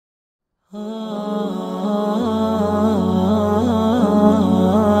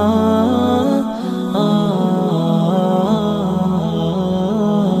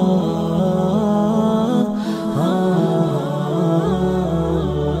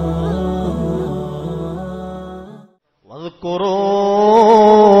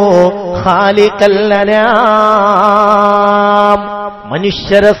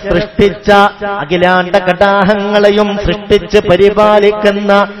മനുഷ്യരെ സൃഷ്ടിച്ച അഖിലാണ്ട കടാഹങ്ങളെയും സൃഷ്ടിച്ച്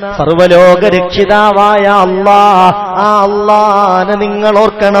പരിപാലിക്കുന്ന സർവലോക രക്ഷിതാവായ അല്ലാഹ്, ആ അല്ലാഹനെ നിങ്ങൾ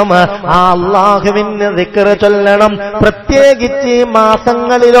ഓർക്കണം. ആ അല്ലാഹുവിന് ദിക്ർ ചൊല്ലണം. പ്രത്യേകിച്ച് ഈ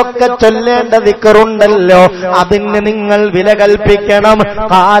മാസങ്ങളിലൊക്കെ ചൊല്ലേണ്ട ദിക്റുണ്ടല്ലോ, അതിന് നിങ്ങൾ വില കൽപ്പിക്കണം.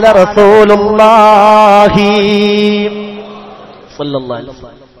 ഖാല റസൂലുള്ളാഹി സ്വല്ലല്ലാഹു അലൈഹി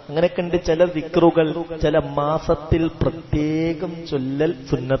വസല്ലം. അങ്ങനെയൊക്കെയുണ്ട് ചില ദിക്റുകൾ ചില മാസത്തിൽ പ്രത്യേകം ചൊല്ലൽ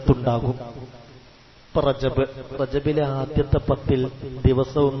സുന്നത്തുണ്ടാകും. ഇപ്പൊ റജബിലെ ആദ്യത്തെ 10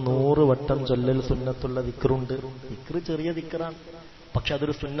 ദിവസവും 100 വട്ടം ചൊല്ലൽ സുന്നത്തുള്ള ദിക്റുണ്ട്. ദിക്റ് ചെറിയ ദിക്റാണ്, പക്ഷെ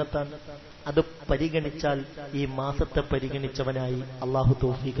അതൊരു സുന്നത്താണ്. അത് പരിഗണിച്ചാൽ ഈ മാസത്തെ പരിഗണിച്ചവനായി അള്ളാഹു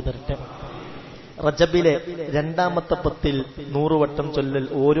തൗഫീഖ് തരട്ടെ. റജബിലെ രണ്ടാമത്തെ 10 100 വട്ടം ചൊല്ലൽ,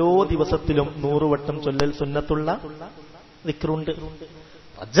 ഓരോ ദിവസത്തിലും 100 വട്ടം ചൊല്ലൽ സുന്നത്തുള്ള ദിക്റുണ്ട്.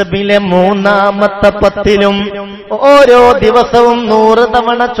 റജബിലെ മൂന്നാമത്തെ 10 ഓരോ ദിവസവും 100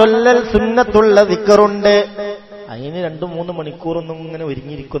 തവണ ചൊല്ലൽ സുന്നത്തുള്ള ദിക്റുണ്ട്. അതിന് 2-3 മണിക്കൂറൊന്നും ഇങ്ങനെ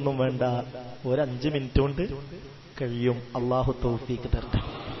ഒരുങ്ങിയിരിക്കൊന്നും വേണ്ട, ഒരു 5 മിനിറ്റ് കൊണ്ട് കഴിയും. അള്ളാഹു തൗഫീഖ് തരട്ടെ.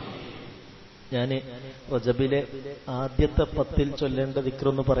 ഞാന് റജബിലെ ആദ്യത്തെ 10 ചൊല്ലേണ്ട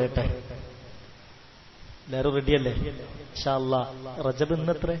ദിക്റൊന്ന് പറയട്ടെ. എല്ലാവരും റെഡിയല്ലേ? ഇൻഷാ അല്ലാഹ്. റജബ്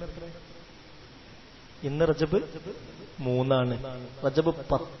ഇന്നെത്ര? ഇന്ന് റജബ് 3. റജബ്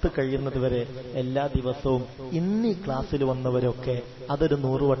 10 കഴിയുന്നത് വരെ എല്ലാ ദിവസവും ഇന്ന് ഈ ക്ലാസ്സിൽ വന്നവരൊക്കെ അതൊരു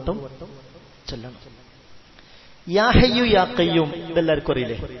 100 വട്ടം ചൊല്ലണം. യാ ഹയ്യു യാ ഖയ്യൂം ഇതെല്ലാവർക്കും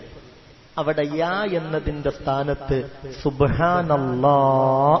അറിയില്ലേ? അവിടെ യാ എന്നതിന്റെ സ്ഥാനത്ത്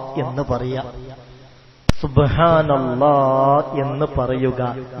സുബ്ഹാനല്ലാഹ് എന്ന് പറയാ. സുബ്ഹാനല്ലാഹ് എന്ന് പറയുക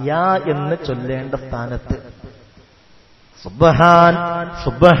യാ എന്ന് ചൊല്ലേണ്ട സ്ഥാനത്ത്.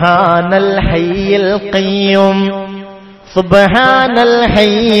 സുബ്ഹാനൽ ഹയ്യിൽ ഖയ്യൂം, സുബ്ഹാനൽ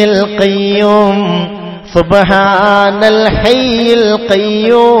ഹയ്യിൽ ഖയ്യൂം, സുബ്ഹാനൽ ഹയ്യിൽ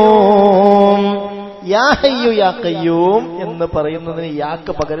ഖയ്യൂം. യാ ഹയ്യു യാ ഖയ്യൂം എന്ന് പറയുന്നതിന്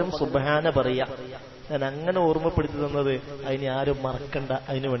യാക്ക് പകരം സുബ്ഹാന പറയാ. ഞാൻ അങ്ങനെ ഓർമ്മപ്പെടുത്തി തന്നത് അതിന് ആരും മറക്കണ്ട,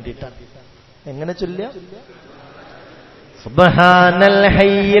 അതിനു വേണ്ടിയിട്ടാണ്. എങ്ങനെ ചൊല്ലുക? സുബ്ഹാനൽ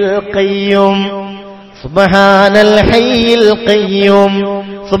ഹയ്യിൽ ഖയ്യൂം, സുബ്ഹാനൽ ഹയ്യിൽ ഖയ്യൂം,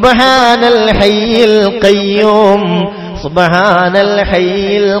 സുബ്ഹാനൽ ഹയ്യിൽ ഖയ്യൂം, സുബ്ഹാനൽ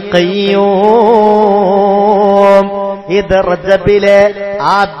ഹയ്യിൽ ഖയ്യൂം. ഇത് റജബിലെ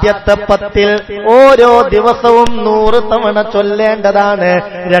ആദ്യത്തെ 10 ഓരോ ദിവസവും 100 തവണ ചൊല്ലേണ്ടതാണ്.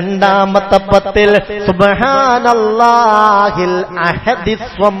 രണ്ടാമത്തെ 10 സുബ്ഹാനല്ലാഹിൽ അഹദിസ്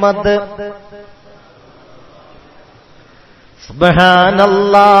സ്വമദ്,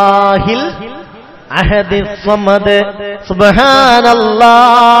 സുബ്ഹാനല്ലാഹിൽ അഹദിസ് സ്വമദ്,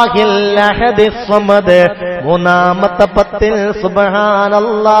 സുബ്ഹാനല്ലാഹിൽ അഹദിസ് സ്വമദ്. മൂന്നാമത്തെ 10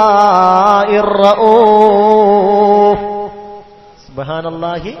 സുബ്ഹാനല്ലാഹിർ റഊഫ്,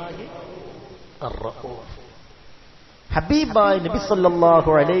 സുബ്ഹാനല്ലാഹി അർ-റഊഫ്. ഹബീബായ നബി സല്ലല്ലാഹു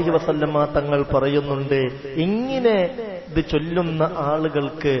അലൈഹി വസല്ലമ തങ്ങൾ പറയുന്നുണ്ട്, ഇങ്ങനെ ഇത് ചൊല്ലുന്ന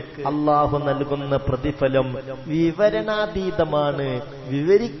ആളുകൾക്ക് അള്ളാഹു നൽകുന്ന പ്രതിഫലം വിവരണാതീതമാണ്,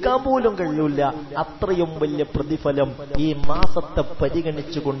 വിവരിക്കാൻ പോലും കഴിയൂല. അത്രയും വലിയ പ്രതിഫലം ഈ മാസത്തെ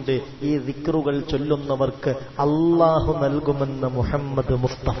പരിഗണിച്ചുകൊണ്ട് ഈ ദിക്റുകൾ ചൊല്ലുന്നവർക്ക് അള്ളാഹു നൽകുമെന്ന് മുഹമ്മദ്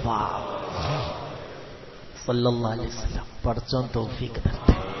മുസ്തഫ സല്ലല്ലാഹു അലൈഹി വസല്ലം. പടച്ചോൻ തൗഫീഖ്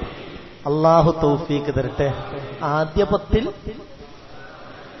തരട്ടെ, അള്ളാഹു തൗഫീഖ് തരട്ടെ. ആദ്യ 10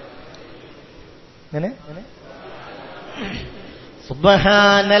 ഇങ്ങനെ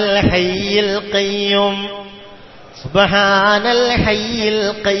സുബ്ഹാനൽ ഹയ്യിൽ ഖയ്യൂം, സുബ്ഹാനൽ ഹയ്യിൽ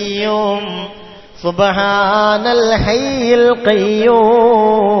ഖയ്യൂം, സുബ്ഹാനൽ ഹയ്യിൽ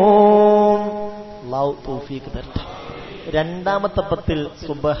ഖയ്യൂം. അല്ലാഹു തൗഫീഖ് തരട്ടെ. രണ്ടാമത്തെ 10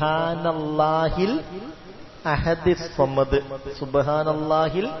 സുബ്ഹാനല്ലാഹിൽ അഹദിസ് സ്വമദ്,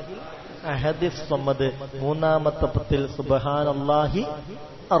 സുബ്ഹാനല്ലാഹിൽ അഹദിസ് സ്വമദ്. മൂന്നാമത്തെ 10 സുബ്ഹാനല്ലാഹി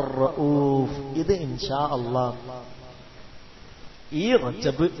അർ-റഊഫ്. ഇത് ഇൻഷാ അല്ലാഹ് ഈ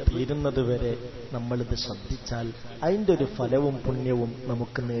റജബ് തീരുന്നത് വരെ നമ്മളിത് ശ്രദ്ധിച്ചാൽ അതിന്റെ ഒരു ഫലവും പുണ്യവും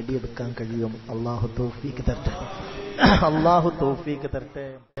നമുക്ക് നേടിയെടുക്കാൻ കഴിയും. അല്ലാഹു തൗഫീഖ് തരട്ടെ, അല്ലാഹു തൗഫീഖ് തരട്ടെ.